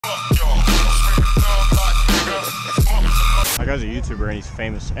That guy's a YouTuber and he's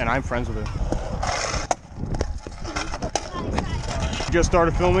famous, and I'm friends with him. You just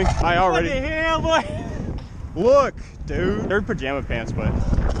started filming? I already. What the hell, boy? Look, dude. They're pajama pants, but.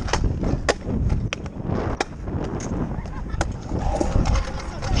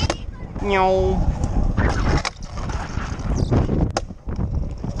 No.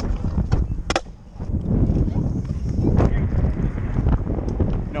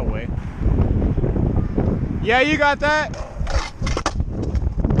 No way. Yeah, you got that.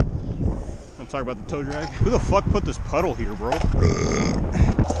 I'm talking about the toe drag. Who the fuck put this puddle here, bro?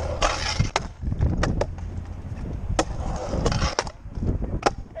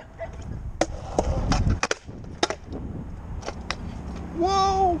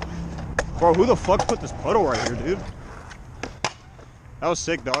 Whoa! Bro, who the fuck put this puddle right here, dude? That was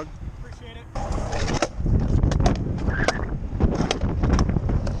sick, dog. Appreciate it.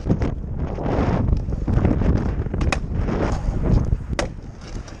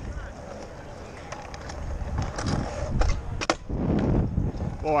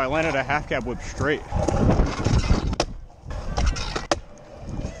 Oh, I landed a half cab whip straight.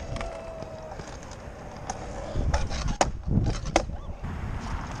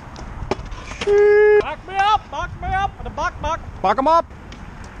 Back me up, the buck. Buck 'em up.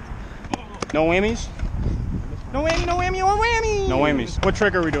 No whammies? No whammy, no whammy, no whammy. No whammies. What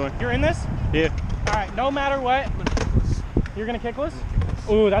trick are we doing? You're in this? Yeah. All right, no matter what. You're gonna kickless?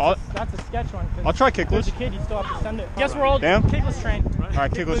 Ooh, that's a sketch one. I'll try There's kickless. a kid, you still have to send it. Guess we're all Damn. kickless trained. All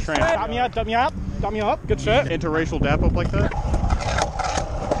right, kickless train. Dot me up, dot me up, dot me up. Good shit. Interracial dap up like that?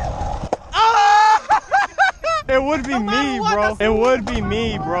 It would be me, bro. It would be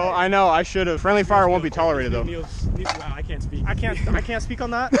me, bro. I know, I should have. Friendly fire won't be tolerated, though. Wow, I can't speak. I can't speak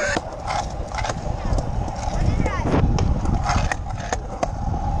on that.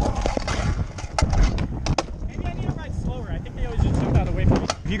 Maybe I need to ride slower. I think they always just jump out of the way from me.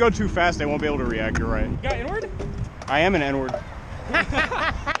 If you go too fast, they won't be able to react. You're right. You got inward? I am an N-word.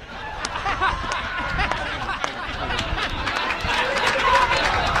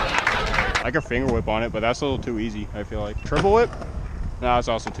 I could finger whip on it, but that's a little too easy, I feel like. Triple whip? No, it's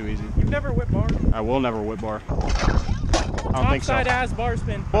also too easy. You've never whipped bar? I will never whip bar. I don't think so. Topside ass bar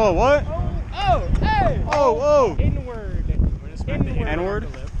spin. Whoa, what? Oh, hey! Oh. Inward. N-word?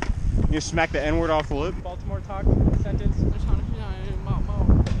 You smack the N-word off the lip? Baltimore talk sentence.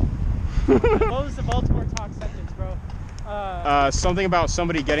 What was the Baltimore talk sentence, bro? Something about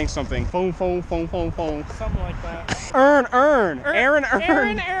somebody getting something. Phone. Something like that. Aaron Aaron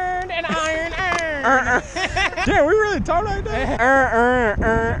earned earned and iron earned. Damn, we really talk like that? Earn.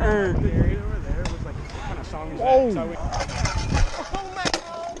 The area over there was like, what kind of song is that? Whoa.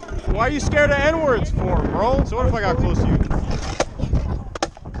 Why are you scared of N-words for, bro? So what if I got close to you?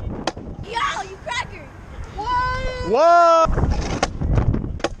 Yo, you cracker! What? What?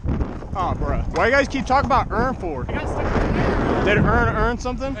 Oh, bruh. Why you guys keep talking about earn for? I got stuck in there. Did earn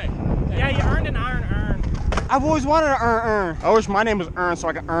something? Hey. Yeah, you earned an iron earn. I've always wanted to earn. I wish my name was Earn so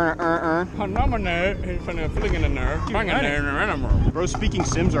I could earn. Bro, speaking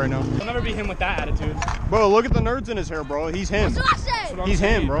Sims right now. I'll never be him with that attitude. Bro, look at the nerds in his hair, bro. He's him. That's what I said! He's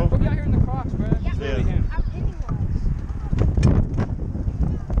him, bro. Look out here in the Crocs, bro. Yeah. Really him. I'm anyone.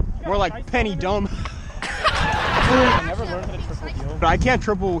 More like Penny Dumb. I never learned how to triple heel. But I can't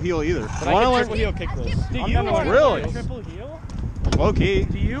triple heel either. But I can triple heel kickless. Do you want to really? Triple heel? Low key.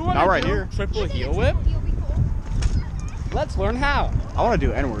 Do you want Not to right here. Triple heel whip? You'll be cool. Let's learn how. I want to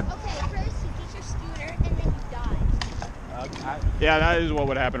do N-word. Okay, first you get your scooter and then you die. Yeah, that is what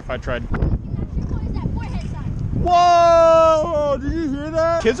would happen if I tried. What is that? Forehead sign. Whoa! Did you hear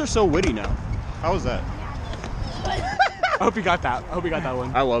that? Kids are so witty now. How was that? I hope you got that. I hope you got that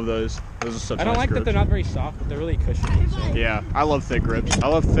one. I love those. Those are such I don't nice like grips. that they're not very soft, but they're really cushiony. So. Yeah, I love thick grips. I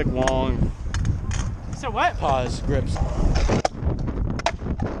love thick, long. So what? Pause. Grips.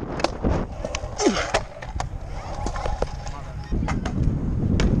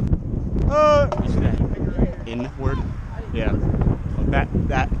 N-word? Yeah. That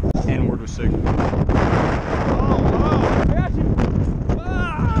N-word was sick. I got you.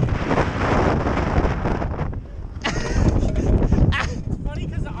 It's funny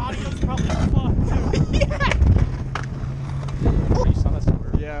because the audio's probably fucked too. You saw that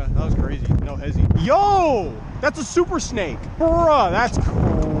somewhere? Yeah, that was crazy. No hezzy. Yo! That's a super snake. Bruh, that's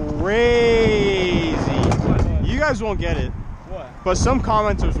crazy. You guys won't get it. What? But some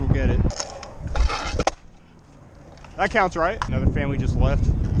commenters will get it. That counts, right? Another family just left.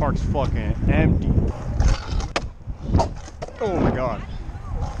 The park's fucking empty. Oh my god.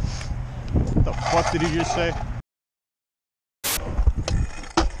 What the fuck did you just say?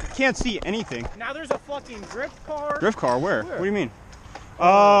 can't see anything. Now there's a fucking drift car. Drift car? Where? What do you mean?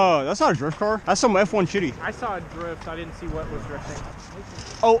 Oh, that's not a drift car. That's some F1 shitty. I saw a drift. I didn't see what was drifting.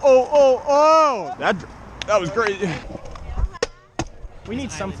 Oh! That was crazy. We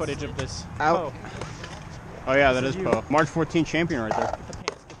need some footage of this. Out. Oh yeah, that is you. Poe. March 14 champion right there. Get the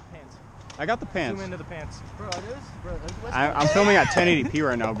pants. Get the pants. I got the pants. Zoom into the pants. Bro, it is? Bro, I'm filming at 1080p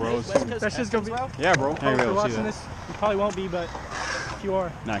right now, bro. That's just gonna be. Yeah, bro. Oh, if you're watching this, you probably won't be, but if you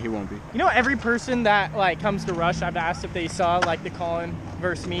are. Nah, he won't be. You know, every person that like comes to Rush, I've asked if they saw like the Colin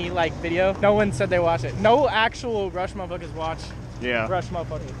versus me like video. No one said they watched it. No actual Rush motherfuckers watch. Yeah. Rush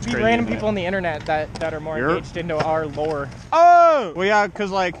motherfuckers. Be crazy, random isn't people on the internet that are more engaged into our lore. Oh! Well, yeah, because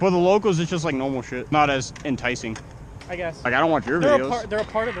like for the locals, it's just like normal shit. Not as enticing. I guess. Like I don't watch your they're videos. They're a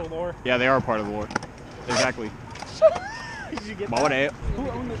part of the lore. Yeah, they are a part of the lore. Exactly. Did you get But what that? Who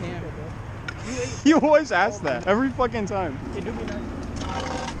owned this camera, bro? You always ask that every fucking time. It do be nice.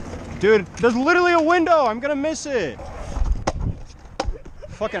 Dude, there's literally a window. I'm gonna miss it.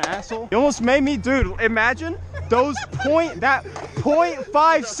 Fucking asshole. You almost made me, dude. Imagine those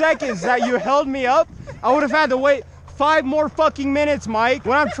 0.5 seconds that you held me up. I would have had to wait 5 more fucking minutes, Mike.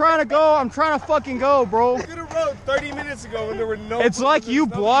 When I'm trying to go, I'm trying to fucking go, bro. You could have rode 30 minutes ago when there were no. It's like you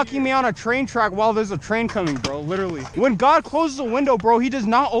blocking me on a train track while there's a train coming, bro. Literally. When God closes a window, bro, he does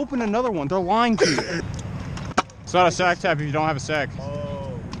not open another one. They're lying to you. It's not a sack tap if you don't have a sack.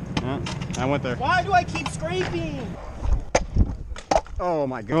 Oh. Yeah, I went there. Why do I keep scraping? Oh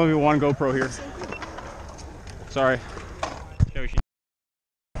my god. Only one GoPro here. Sorry.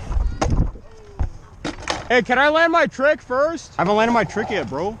 Hey, can I land my trick first? I haven't landed my trick yet,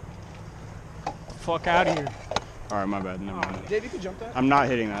 bro. Fuck out of here. Alright, my bad. Never mind. Dave, you could jump that. I'm not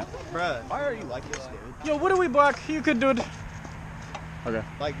hitting that. Bruh, why are you like this, dude? Yo, what do we block? You could do it. Okay.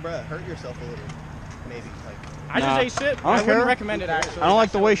 Like, bruh, hurt yourself a little. Maybe. Like, I Nah, just ate shit. I don't care. Wouldn't recommend it actually. I don't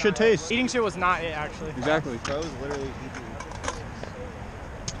like the way shit tastes. Eating shit was not it actually. Exactly. bro's literally eating.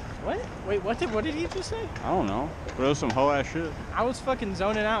 What? Wait, what did he just say? I don't know. But it was some hoe ass shit. I was fucking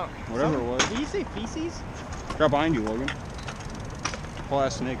zoning out. Whatever it was. Did you say feces? Right behind you, Logan. Whole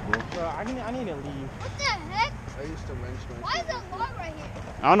ass snake, bro. Bro, I need to leave. What the heck? I used to wrench my. Why is a log right here?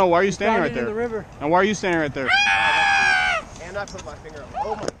 I don't know. Why are you standing Found right it in there? the river. And why are you standing right there? And I put my finger up.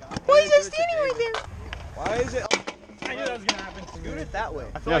 Oh my god. Why is it standing right there? Why is it? I knew that was gonna happen. Scoot it that way.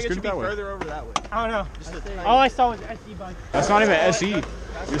 I feel Yeah, like it scoot should it be that way. further over that way. I don't know. Just a tiny. All I saw was SE bike. That's not even SE.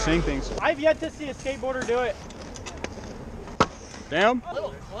 You're saying things. I've yet to see a skateboarder do it. Damn. A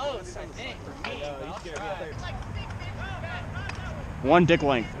little close, I think, for me. One dick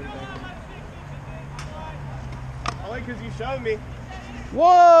length. Only because you showed me.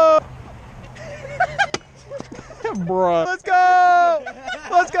 Whoa! Bruh. Let's go!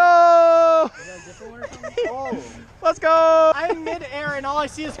 Let's go! Oh. Let's go! I'm mid-air and all I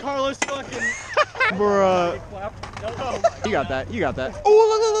see is Carlos fucking. Bruh. Clap. You got that. You got that. Oh,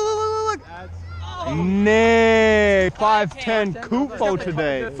 look, look, look, look, look. Nick. 5'10 Kupo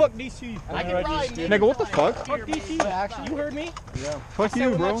today. Fuck DC. I can ride, Nigga, what the fuck? Fuck DC. You heard me? Fuck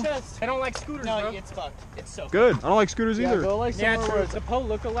you, bro. I don't like scooters, No, bro. it's fucked. It's so Good. I don't like scooters either. Go like Yeah, somewhere true. The Poe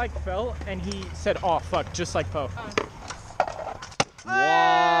lookalike fell and he said, "Oh fuck," just like Poe.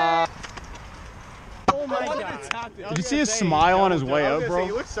 Wow. Oh my god. Did you see his smile on his way up, He bro?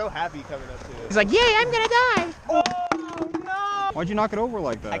 looks so happy coming up to it. He's like, yay, I'm gonna die. Why'd you knock it over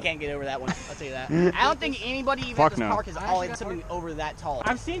like that? I can't get over that one. I'll tell you that. I don't think anybody even Fuck at this no. park has all in something over that tall.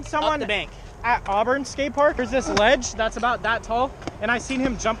 I've seen Up someone the bank. at Auburn skate park. There's this ledge that's about that tall, and I seen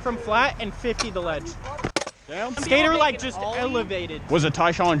him jump from flat and 50 the ledge. Damn. Skater like just elevated. Was it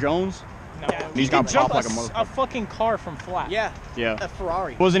Tyshawn Jones? No. He's He got could jump popped like a a motherfucker. fucking car from flat. Yeah, Yeah. a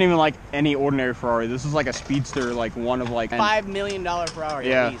Ferrari. It wasn't even like any ordinary Ferrari. This is like a speedster, like one of like. $5 million Ferrari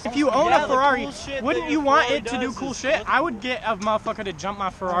Yeah. at least. If you own Yeah, a the Ferrari, cool shit wouldn't that you your want Ferrari it to do does cool is shit? I would get a motherfucker to jump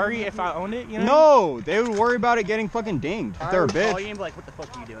my Ferrari if I owned it, you know? No, they would worry about it getting fucking dinged if they're a Call you bitch. and be like, what the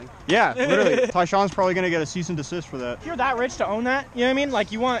fuck are you doing? Yeah, literally. Tyshawn's probably gonna get a cease and desist for that. If you're that rich to own that, you know what I mean?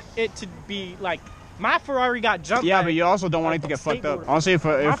 Like, you want it to be like, my Ferrari got jumped Yeah, by but you also don't want it to get fucked up. skateboarder. Honestly, if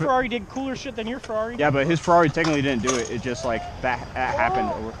my Ferrari did cooler shit than your Ferrari. yeah, but his Ferrari technically didn't do it. It just like that happened.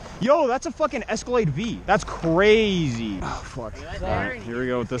 Yo, that's a fucking Escalade V. That's crazy. Oh fuck. All right, here we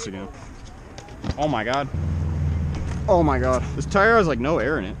go with this again. Oh my god. Oh my god. This tire has like no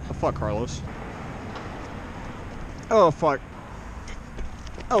air in it. Oh fuck, Carlos. Oh fuck.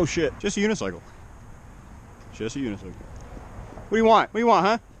 Oh shit. Just a unicycle. Just a unicycle. What do you want? What do you want,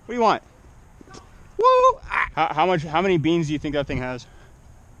 huh? What do you want? Woo! Ah. How many beans do you think that thing has?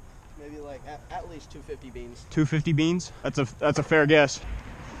 Maybe like at least 250 beans. 250 beans? That's a fair guess.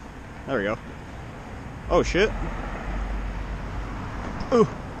 There we go. Oh shit. Ooh.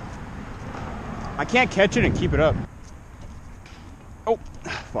 I can't catch it and keep it up. Oh,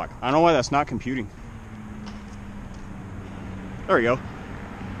 fuck. I don't know why that's not computing. There we go.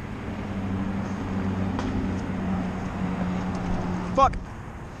 Fuck.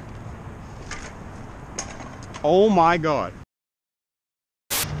 Oh my god.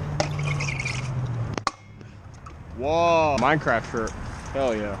 Whoa. Minecraft shirt.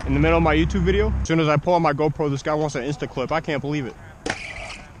 Hell yeah. In the middle of my YouTube video, as soon as I pull out my GoPro, this guy wants an Insta clip. I can't believe it.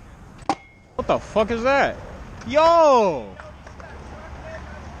 What the fuck is that? Yo!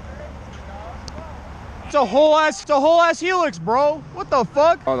 It's a whole ass helix, bro. What the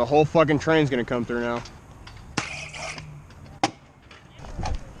fuck? Oh, the whole fucking train's gonna come through now.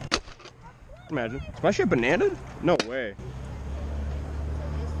 Imagine. Is my shit bananaed? No way.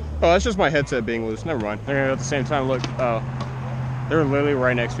 Oh, that's just my headset being loose. Never mind. They're gonna go at the same time. Look. Oh. They're literally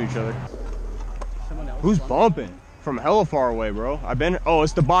right next to each other. Who's bumping? From hella far away, bro. I've been. Oh,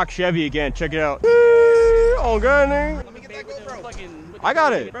 it's the box Chevy again. Check it out. Oh, god, Let me get that GoPro. I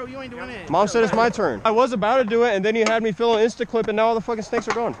got it. Bro, you ain't doing it. Mom said it's my turn. I was about to do it, and then you had me fill an Insta clip, and now all the fucking snakes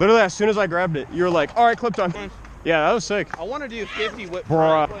are gone. Literally, as soon as I grabbed it, you were like, all right, clip time. Yeah, that was sick. I want to do 50 whip.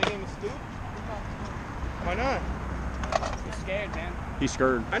 Bruh. Why not? You're scared, man. He's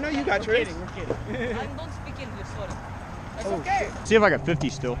scared. I know you got We're tricks. kidding, we're kidding. I don't speak English, sorry. That's okay. See if I got 50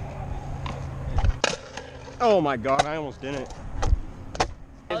 still. Oh my god, I almost didn't.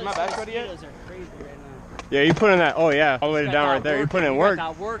 Is my back ready yet? Those are crazy right now. Yeah, you put in that. Oh yeah, all the way down right there. You put in work.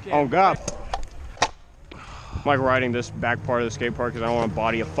 Oh god. I'm like riding this back part of the skate park because I don't want to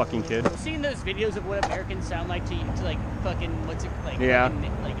body a fucking kid. I've seen those videos of what Americans sound like to like fucking what's it like? Yeah.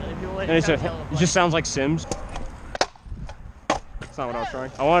 Fucking, like other people. And it just sounds like Sims. That's not what I was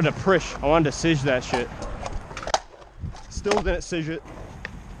trying. I wanted to push. I wanted to sige that shit. Still didn't sige it.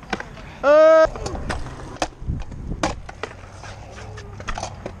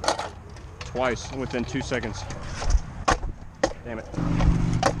 Twice within 2 seconds. Damn it.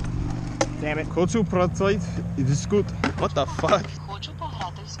 Damn it. What the fuck?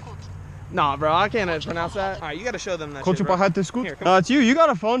 Nah, bro, I can't pronounce that. All right, you got to show them that shit, bro. Here, come No, it's you. You got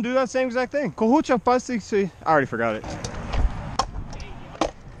a phone. Do that same exact thing. I already forgot it.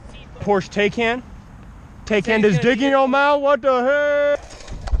 Porsche Taycan. Taycan is digging your mouth. What the heck?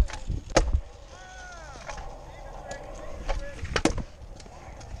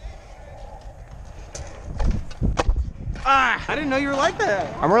 Ah, I didn't know you were like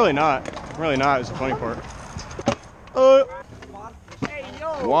that. I'm really not. I'm really not. It's the funny part.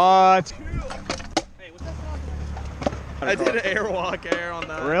 What? I did an airwalk on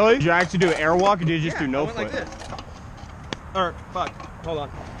that. Really? Did you actually do an airwalk or did you just do no I went foot? like this. Or, fuck, hold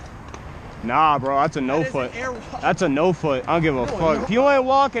on. Nah, bro, that's a no That is foot. an airwalk. That's a no foot. I don't give a fuck. If you ain't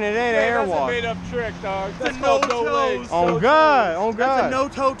walking, it ain't an airwalk. made-up trick, dog. That's no toes. Oh god, oh god. That's a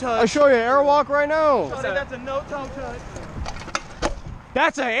no-toe touch. I'll show you an airwalk right now. That's a no-toe touch.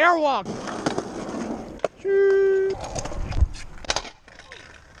 That's an airwalk.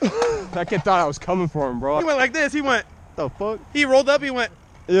 That kid thought I was coming for him, bro. He went like this, he went. What the fuck? He rolled up, he went.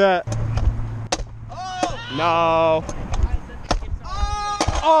 Yeah. Oh! No.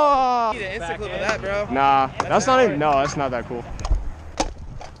 Oh! Need an Insta clip of that, bro. Nah, that's not even, no, that's not that cool.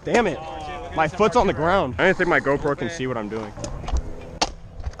 Damn it. My foot's on the ground. I didn't think my GoPro can see what I'm doing.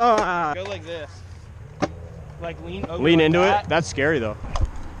 Go like this. Like lean over Lean like into that. it. That's scary though.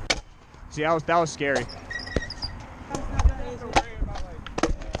 See, that was scary.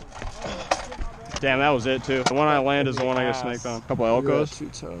 Damn, that was it too. The one I land is the one I get snaked on. A couple Elcos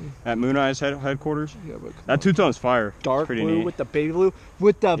Two-tone. at Moon Eye's headquarters. Yeah, but That two-tone's fire. dark Pretty blue neat. with the baby blue.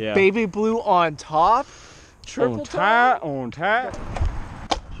 With the Yeah. baby blue on top. Triple On tap. tap.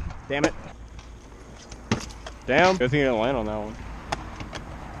 Damn it. Damn. Good thing you didn't land on that one.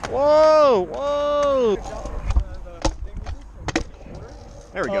 Whoa, whoa.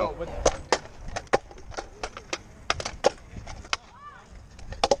 There we go.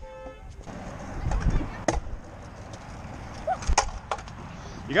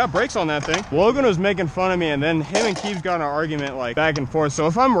 You got brakes on that thing. Logan was making fun of me and then him and Keeves got in an argument like back and forth. So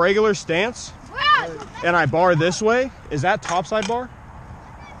if I'm regular stance and I bar this way, is that topside bar?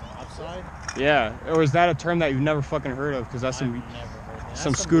 Topside? Yeah, or is that a term that you've never fucking heard of? Because that's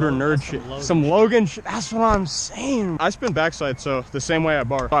some scooter nerd shit. Some Logan shit. That's what I'm saying. I spin backside, so the same way I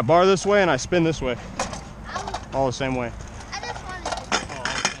bar. I bar this way and I spin this way. All the same way. I just wanted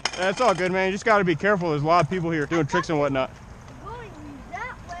to Yeah, it's all good, man. You just got to be careful. There's a lot of people here doing tricks and whatnot. going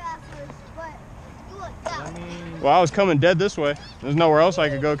that way at first, but you look that way. Well, I was coming dead this way. There's nowhere else I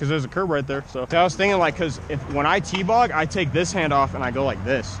could go because there's a curb right there. So I was thinking like, because when I T-bog, I take this hand off and I go like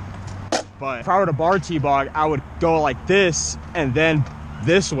this. But if I were to bar T-bog, I would go like this and then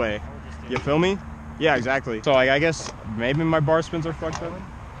this way. You feel me? Yeah, exactly. So like, I guess maybe my bar spins are fucked up.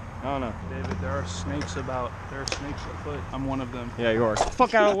 I don't know. David, there are snakes about. There are snakes afoot. I'm one of them. Yeah, you are.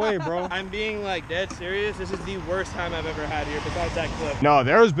 Fuck out of the way, bro. I'm being like dead serious. This is the worst time I've ever had here besides that clip. No,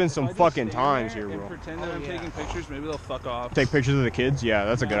 there's been some If I just fucking stand times there here, and bro. pretend that I'm taking pictures, maybe they'll fuck off. Take pictures of the kids? Yeah,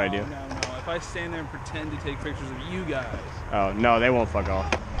 that's a good idea. No. If I stand there and pretend to take pictures of you guys. Oh, no, they won't fuck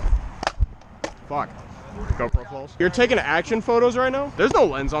off. Fuck. GoPro falls. You're taking action photos right now? There's no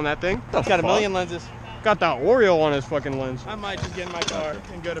lens on that thing. It's got a million lenses. Got that Oreo on his fucking lens. I might just get in my car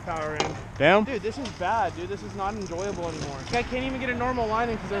and go to power in. Damn. Dude, this is bad, dude. This is not enjoyable anymore. I can't even get a normal line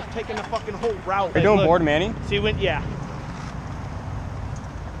in because they're taking the fucking whole route. You're doing board Manny? See, yeah.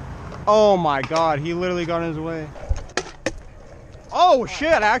 Oh my god, he literally got in his way. Oh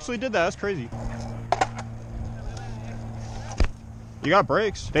shit, I actually did that. That's crazy. You got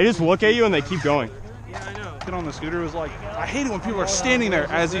brakes. They just look at you and they keep going. Yeah, I know. Get on the scooter was like, I hate it when people are standing there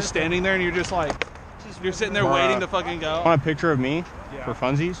as he's standing there and you're just like, you're sitting there waiting to fucking go. Want a picture of me for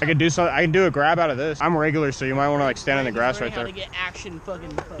funsies? I could do something. I can do a grab out of this. I'm regular, so you might want to like stand in the grass right there. To get action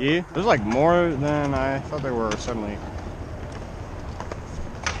fucking. Yeah, there's like more than I thought there were suddenly.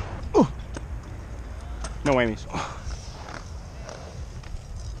 Ooh. No whammies.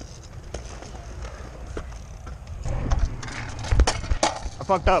 I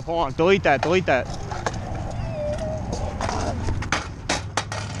fucked up. Hold on. Delete that. Delete that.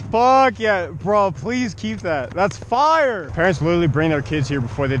 Fuck yeah, bro, please keep that. That's fire. Parents literally bring their kids here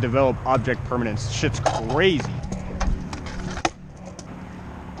before they develop object permanence. Shit's crazy.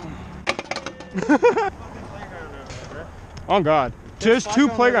 Oh God. There's two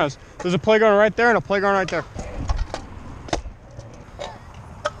playgrounds. There's a playground right there and a playground right there.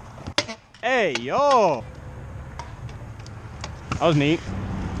 Hey, yo. That was neat.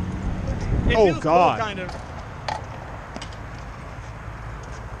 Oh God. Cool, kind of.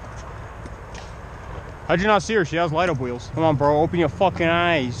 How'd you not see her? She has light up wheels. Come on, bro. Open your fucking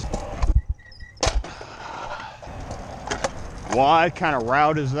eyes. What kind of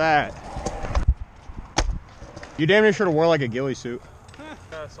route is that? You damn near should have wore like a ghillie suit.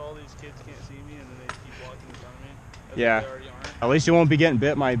 So all these kids can't see me and then they keep walking in front of me. Yeah. At least you won't be getting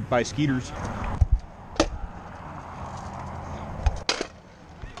bit by skeeters.